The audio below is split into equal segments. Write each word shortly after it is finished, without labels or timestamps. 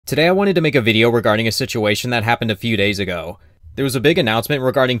Today I wanted to make a video regarding a situation that happened a few days ago. There was a big announcement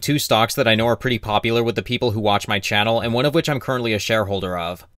regarding two stocks that I know are pretty popular with the people who watch my channel, and one of which I'm currently a shareholder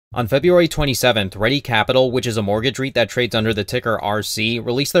of. On February 27th, REIT Capital, which is a mortgage REIT that trades under the ticker RC,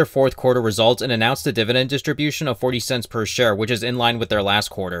 released their fourth quarter results and announced a dividend distribution of 40 cents per share, which is in line with their last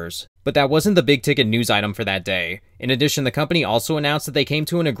quarters. But that wasn't the big ticket news item for that day. In addition, the company also announced that they came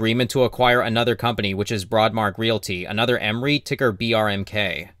to an agreement to acquire another company, which is Broadmark Realty, another M-REIT, ticker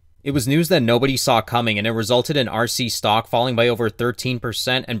BRMK. It was news that nobody saw coming, and it resulted in RC stock falling by over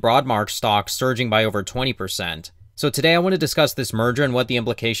 13% and Broadmark stock surging by over 20%. So today I want to discuss this merger and what the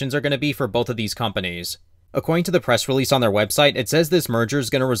implications are going to be for both of these companies. According to the press release on their website, it says this merger is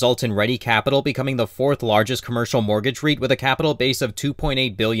going to result in REIT Capital becoming the fourth largest commercial mortgage REIT with a capital base of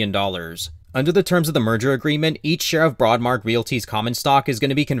 $2.8 billion. Under the terms of the merger agreement, each share of Broadmark Realty's common stock is going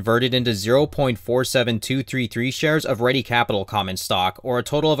to be converted into 0.47233 shares of REIT Capital common stock, or a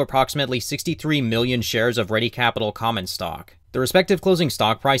total of approximately 63 million shares of REIT Capital common stock. The respective closing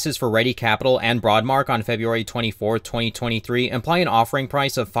stock prices for REIT Capital and Broadmark on February 24, 2023 imply an offering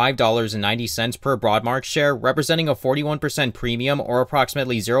price of $5.90 per Broadmark share, representing a 41% premium or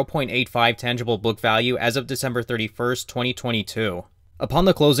approximately 0.85 tangible book value as of December 31, 2022. Upon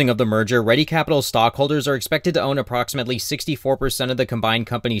the closing of the merger, REIT Capital stockholders are expected to own approximately 64% of the combined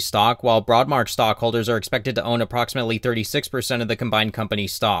company stock, while Broadmark stockholders are expected to own approximately 36% of the combined company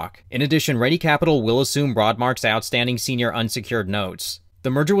stock. In addition, REIT Capital will assume Broadmark's outstanding senior unsecured notes. The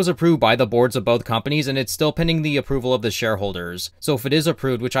merger was approved by the boards of both companies, and it's still pending the approval of the shareholders. So if it is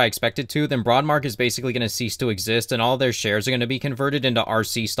approved, which I expect it to, then Broadmark is basically going to cease to exist and all their shares are going to be converted into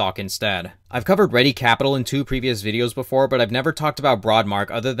RC stock instead. I've covered REIT Capital in two previous videos before, but I've never talked about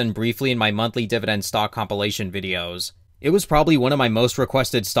Broadmark other than briefly in my monthly dividend stock compilation videos. It was probably one of my most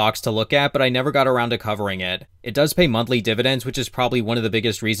requested stocks to look at, but I never got around to covering it. It does pay monthly dividends, which is probably one of the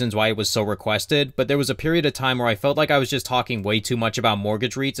biggest reasons why it was so requested, but there was a period of time where I felt like I was just talking way too much about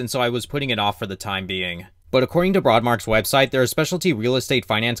mortgage REITs, and so I was putting it off for the time being. But according to Broadmark's website, they're a specialty real estate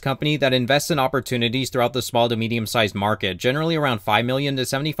finance company that invests in opportunities throughout the small to medium-sized market, generally around $5 million to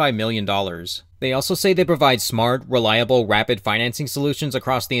 $75 million. They also say they provide smart, reliable, rapid financing solutions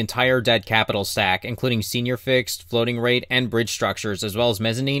across the entire debt capital stack, including senior fixed, floating rate, and bridge structures, as well as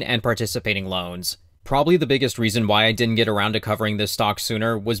mezzanine and participating loans. Probably the biggest reason why I didn't get around to covering this stock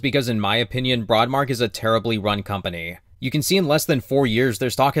sooner was because, in my opinion, Broadmark is a terribly run company. You can see in less than 4 years, their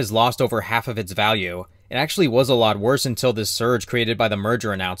stock has lost over half of its value. It actually was a lot worse until this surge created by the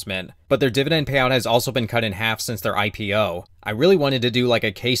merger announcement, but their dividend payout has also been cut in half since their IPO. I really wanted to do like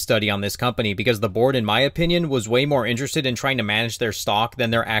a case study on this company because the board, in my opinion, was way more interested in trying to manage their stock than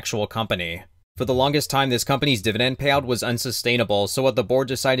their actual company. For the longest time, this company's dividend payout was unsustainable, so what the board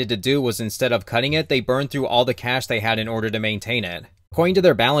decided to do was, instead of cutting it, they burned through all the cash they had in order to maintain it. According to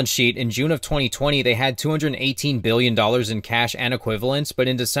their balance sheet, in June of 2020, they had $218 billion in cash and equivalents, but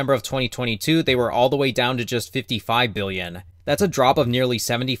in December of 2022, they were all the way down to just $55 billion. That's a drop of nearly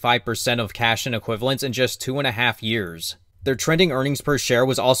 75% of cash and equivalents in just 2.5 years. Their trending earnings per share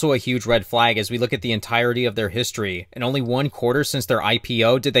was also a huge red flag as we look at the entirety of their history. In only one quarter since their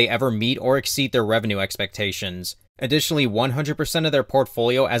IPO did they ever meet or exceed their revenue expectations. Additionally, 100% of their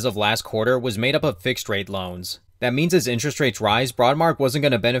portfolio as of last quarter was made up of fixed-rate loans. That means as interest rates rise, Broadmark wasn't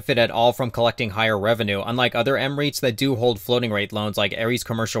going to benefit at all from collecting higher revenue, unlike other M-REITs that do hold floating rate loans like Ares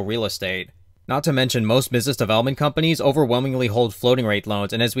Commercial Real Estate. Not to mention, most business development companies overwhelmingly hold floating rate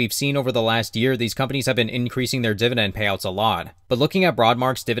loans, and as we've seen over the last year, these companies have been increasing their dividend payouts a lot. But looking at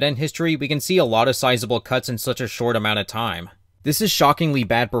Broadmark's dividend history, we can see a lot of sizable cuts in such a short amount of time. This is shockingly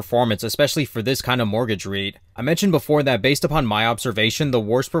bad performance, especially for this kind of mortgage REIT. I mentioned before that based upon my observation, the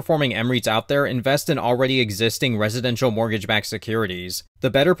worst performing M-REITs out there invest in already existing residential mortgage-backed securities. The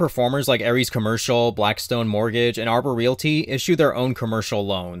better performers like Ares Commercial, Blackstone Mortgage, and Arbor Realty issue their own commercial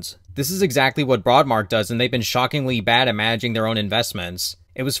loans. This is exactly what Broadmark does, and they've been shockingly bad at managing their own investments.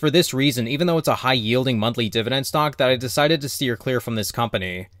 It was for this reason, even though it's a high-yielding monthly dividend stock, that I decided to steer clear from this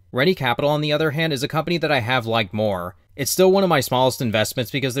company. REIT Capital, on the other hand, is a company that I have liked more. It's still one of my smallest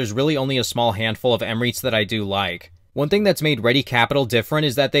investments because there's really only a small handful of M-REITs that I do like. One thing that's made REIT Capital different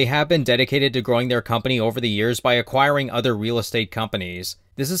is that they have been dedicated to growing their company over the years by acquiring other real estate companies.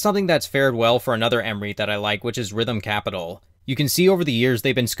 This is something that's fared well for another M-REIT that I like, which is Rhythm Capital. You can see over the years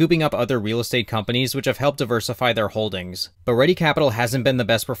they've been scooping up other real estate companies which have helped diversify their holdings. But REIT Capital hasn't been the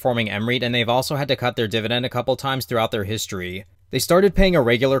best performing M-REIT, and they've also had to cut their dividend a couple times throughout their history. They started paying a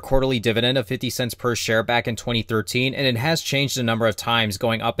regular quarterly dividend of 50 cents per share back in 2013, and it has changed a number of times,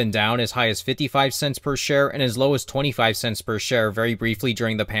 going up and down as high as 55 cents per share and as low as 25 cents per share very briefly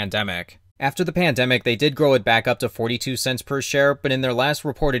during the pandemic. After the pandemic, they did grow it back up to 42 cents per share, but in their last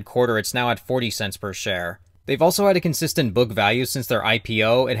reported quarter, it's now at 40 cents per share. They've also had a consistent book value since their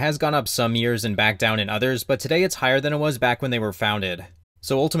IPO. It has gone up some years and back down in others, but today it's higher than it was back when they were founded.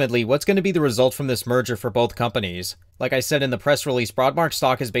 So ultimately, what's going to be the result from this merger for both companies? Like I said in the press release, Broadmark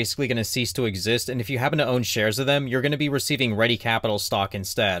stock is basically going to cease to exist, and if you happen to own shares of them, you're going to be receiving Ready Capital stock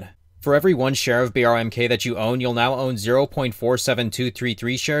instead. For every 1 share of BRMK that you own, you'll now own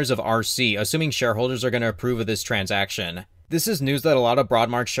 0.47233 shares of RC, assuming shareholders are going to approve of this transaction. This is news that a lot of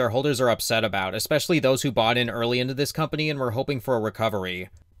Broadmark shareholders are upset about, especially those who bought in early into this company and were hoping for a recovery.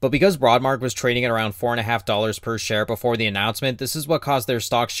 But because Broadmark was trading at around $4.50 per share before the announcement, this is what caused their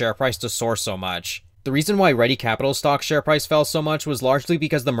stock share price to soar so much. The reason why Ready Capital's stock share price fell so much was largely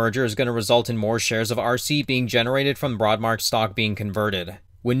because the merger is going to result in more shares of RC being generated from Broadmark stock being converted.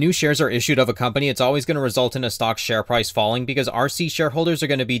 When new shares are issued of a company, it's always going to result in a stock share price falling because RC shareholders are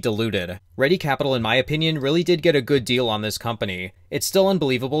going to be diluted. Ready Capital, in my opinion, really did get a good deal on this company. It's still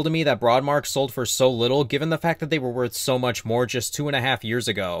unbelievable to me that Broadmark sold for so little given the fact that they were worth so much more just 2.5 years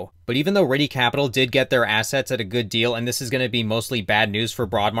ago. But even though Ready Capital did get their assets at a good deal, and this is going to be mostly bad news for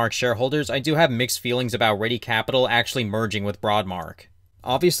Broadmark shareholders, I do have mixed feelings about Ready Capital actually merging with Broadmark.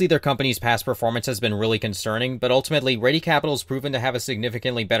 Obviously, their company's past performance has been really concerning, but ultimately, Ready Capital has proven to have a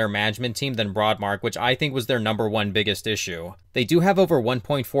significantly better management team than Broadmark, which I think was their #1 biggest issue. They do have over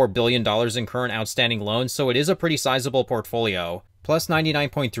 $1.4 billion in current outstanding loans, so it is a pretty sizable portfolio. Plus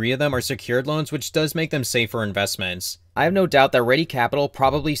 99.3 of them are secured loans, which does make them safer investments. I have no doubt that Ready Capital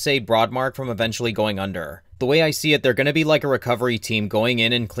probably saved Broadmark from eventually going under. The way I see it, they're going to be like a recovery team going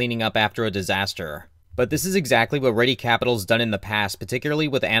in and cleaning up after a disaster. But this is exactly what Ready Capital's done in the past, particularly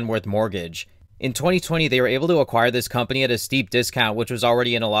with Anworth Mortgage. In 2020, they were able to acquire this company at a steep discount, which was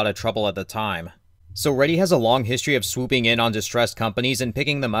already in a lot of trouble at the time. So Ready has a long history of swooping in on distressed companies and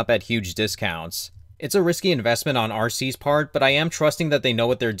picking them up at huge discounts. It's a risky investment on RC's part, but I am trusting that they know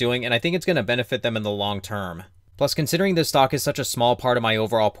what they're doing, and I think it's going to benefit them in the long term. Plus, considering this stock is such a small part of my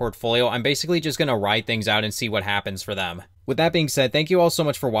overall portfolio, I'm basically just going to ride things out and see what happens for them. With that being said, thank you all so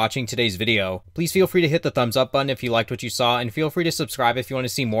much for watching today's video. Please feel free to hit the thumbs up button if you liked what you saw, and feel free to subscribe if you want to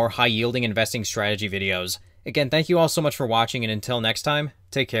see more high-yielding investing strategy videos. Again, thank you all so much for watching, and until next time,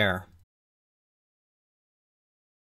 take care.